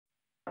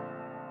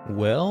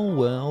Well,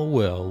 well,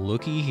 well,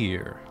 looky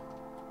here.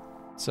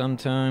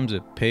 Sometimes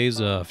it pays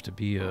off to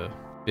be a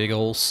big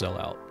ol'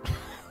 sellout.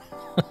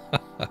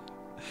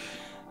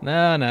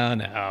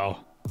 No.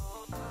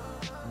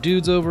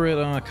 Dudes over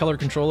at Color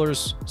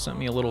Controllers sent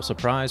me a little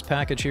surprise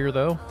package here,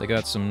 though. They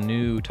got some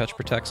new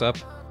TouchProtects up.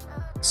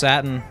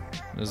 Satin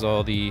is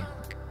all the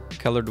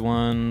colored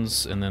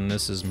ones, and then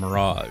this is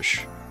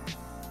Mirage.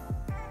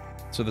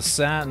 So the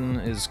Satin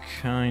is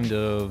kind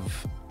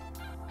of...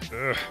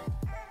 Ugh.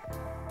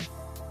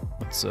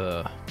 Let's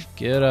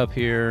get up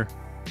here.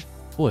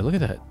 Boy, look at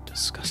that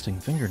disgusting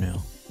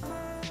fingernail.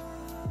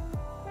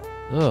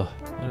 Ugh,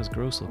 that is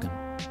gross looking.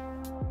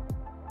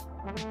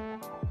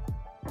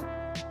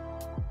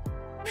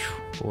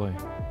 Whew, boy.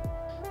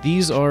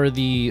 These are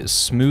the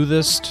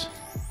smoothest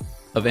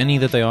of any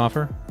that they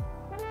offer.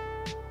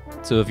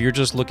 So if you're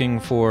just looking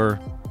for,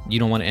 you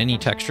don't want any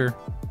texture,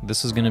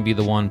 this is going to be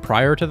the one.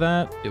 Prior to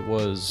that, it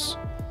was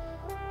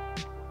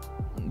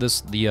this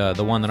the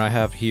one that I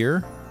have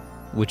here,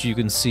 which you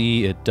can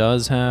see it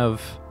does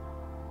have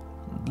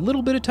a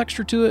little bit of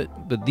texture to it,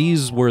 but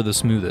these were the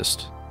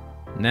smoothest.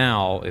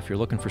 Now, if you're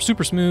looking for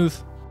super smooth,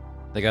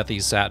 they got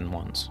these satin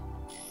ones.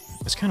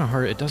 It's kind of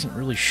hard, it doesn't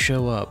really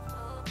show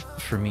up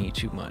for me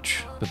too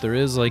much, but there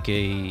is like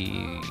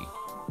a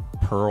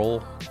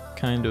pearl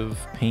kind of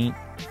paint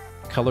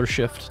color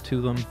shift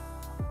to them.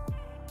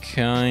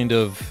 Kind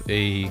of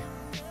a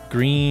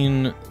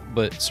green,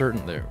 but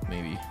certain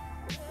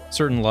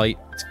light,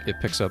 it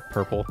picks up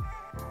purple.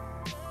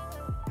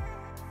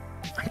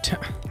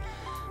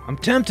 I'm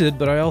tempted,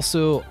 but I love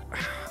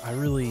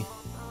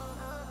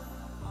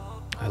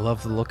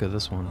the look of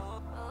this one.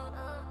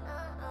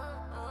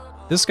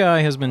 This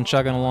guy has been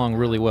chugging along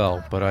really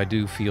well, but I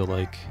do feel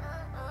like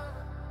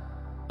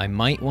I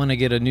might want to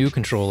get a new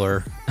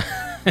controller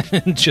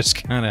and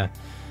just kind of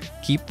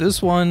keep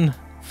this one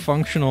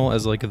functional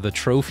as like the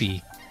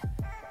trophy.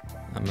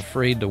 I'm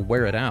afraid to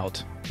wear it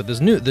out. But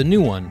the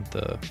new one,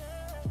 the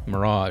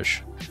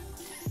Mirage,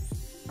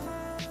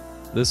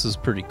 this is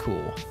pretty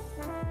cool.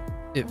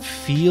 It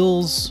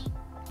feels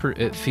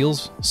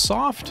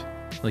soft.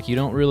 Like you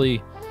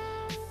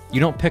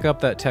don't pick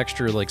up that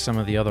texture like some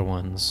of the other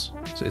ones.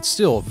 So it's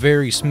still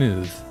very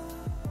smooth,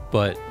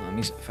 but let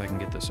me see if I can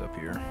get this up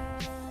here.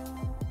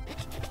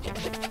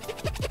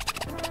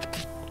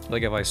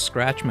 Like if I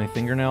scratch my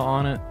fingernail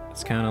on it,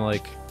 it's kind of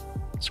like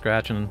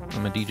scratching.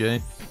 I'm a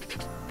DJ.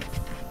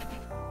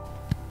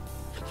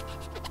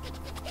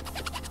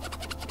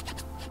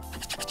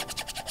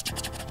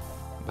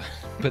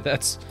 But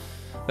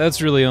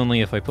that's really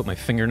only if I put my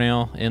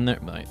fingernail in there.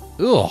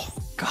 Oh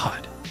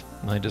God,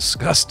 my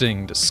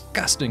disgusting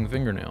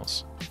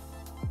fingernails.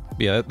 But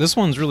yeah, this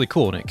one's really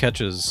cool and it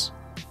catches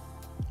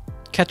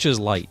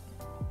light.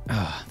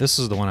 This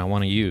is the one I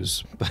want to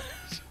use, but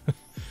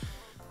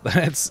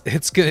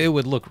it's good. It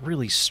would look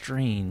really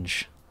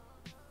strange.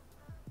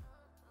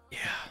 Yeah,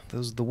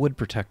 the wood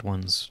protect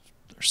ones,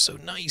 they're so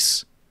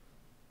nice.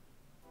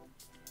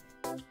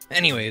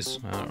 Anyways,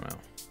 I don't know.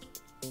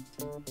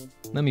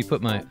 Let me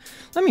put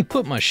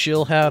my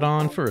shill hat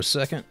on for a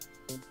second.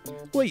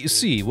 What you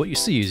see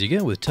is you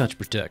get with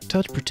TouchProtect.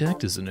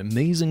 TouchProtect is an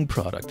amazing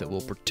product that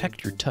will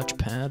protect your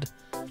touchpad.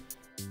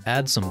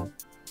 Add some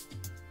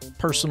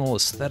personal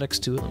aesthetics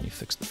to it. Let me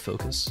fix the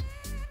focus.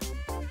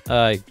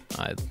 I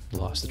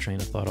lost the train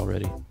of thought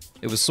already.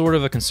 It was sort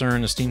of a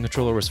concern. The Steam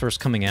controller was first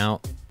coming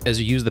out. As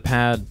you use the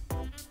pad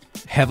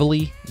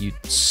heavily, you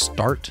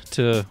start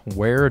to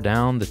wear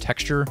down the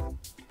texture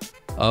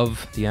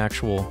of the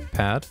actual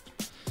pad.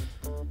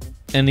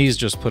 And these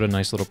just put a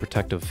nice little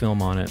protective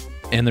film on it.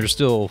 And they're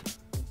still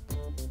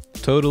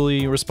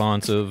totally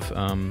responsive.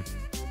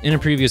 In a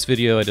previous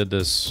video, I did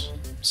this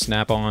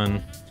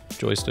snap-on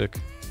joystick.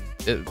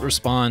 It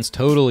responds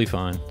totally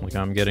fine. Like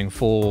I'm getting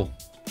full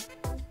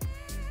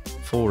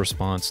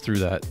response through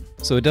that.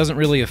 So it doesn't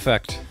really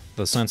affect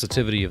the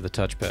sensitivity of the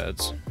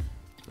touchpads.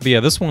 But yeah,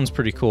 this one's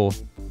pretty cool.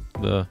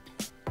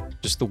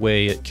 Just the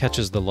way it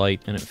catches the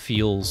light and it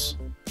feels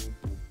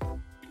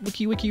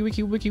wiki.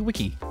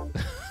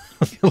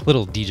 A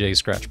little DJ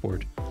scratch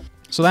board.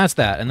 So that's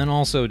that. And then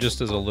also,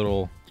 just as a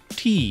little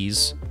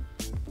tease,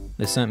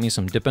 they sent me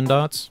some Dippin'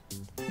 Dots.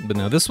 But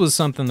now this was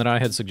something that I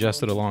had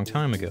suggested a long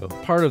time ago.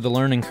 Part of the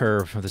learning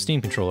curve of the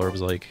Steam controller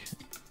was like,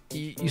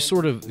 you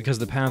sort of, because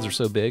the pads are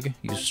so big,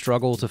 you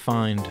struggle to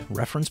find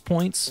reference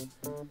points.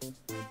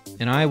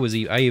 And I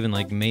even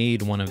like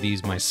made one of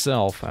these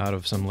myself out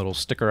of some little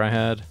sticker I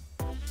had.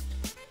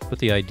 But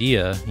the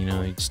idea,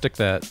 you'd stick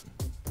that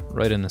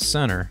right in the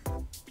center.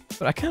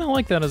 But I kind of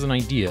like that as an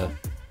idea,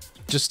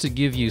 just to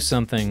give you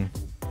something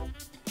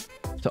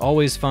to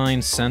always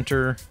find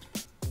center,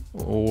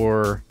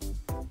 or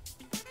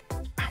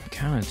I'm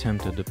kind of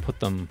tempted to put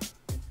them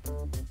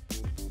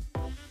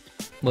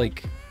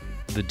like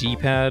the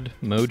D-pad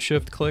mode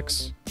shift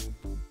clicks.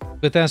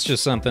 But that's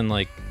just something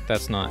like,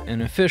 that's not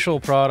an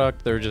official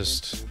product, they're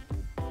just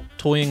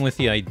toying with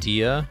the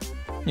idea.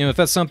 If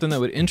that's something that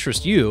would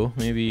interest you,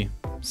 maybe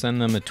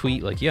send them a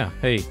tweet like, yeah,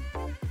 hey,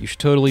 you should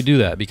totally do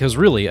that, because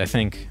really, I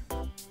think,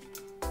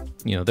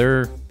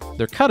 they're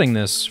they're cutting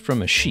this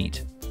from a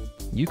sheet.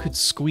 You could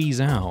squeeze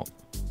out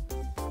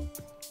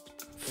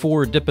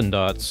 4 Dippin'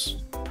 Dots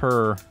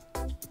per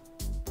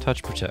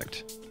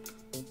TouchProtect.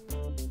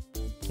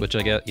 Which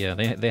I get, yeah,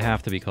 they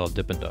have to be called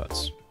Dippin'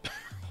 Dots.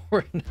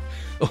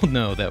 Oh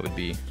no, that would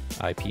be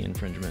IP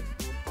infringement.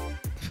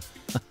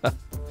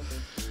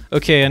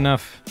 Okay,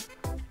 enough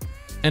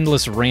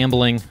endless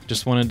rambling.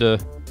 Just wanted to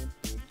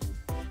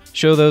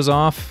show those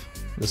off.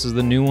 This is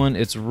the new one.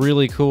 It's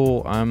really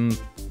cool. I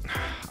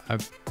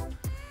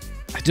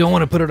don't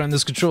want to put it on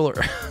this controller.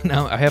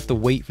 Now I have to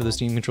wait for the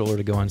Steam controller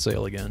to go on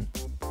sale again.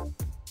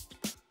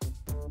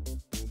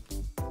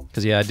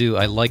 Because yeah,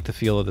 I like the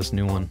feel of this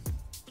new one.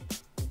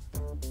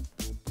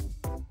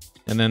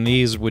 And then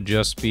these would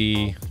just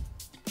be,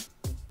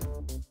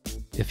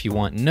 if you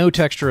want no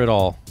texture at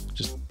all,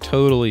 just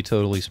totally,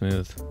 totally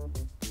smooth.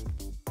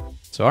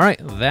 So alright,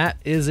 that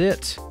is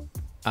it.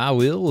 I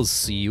will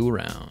see you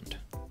around.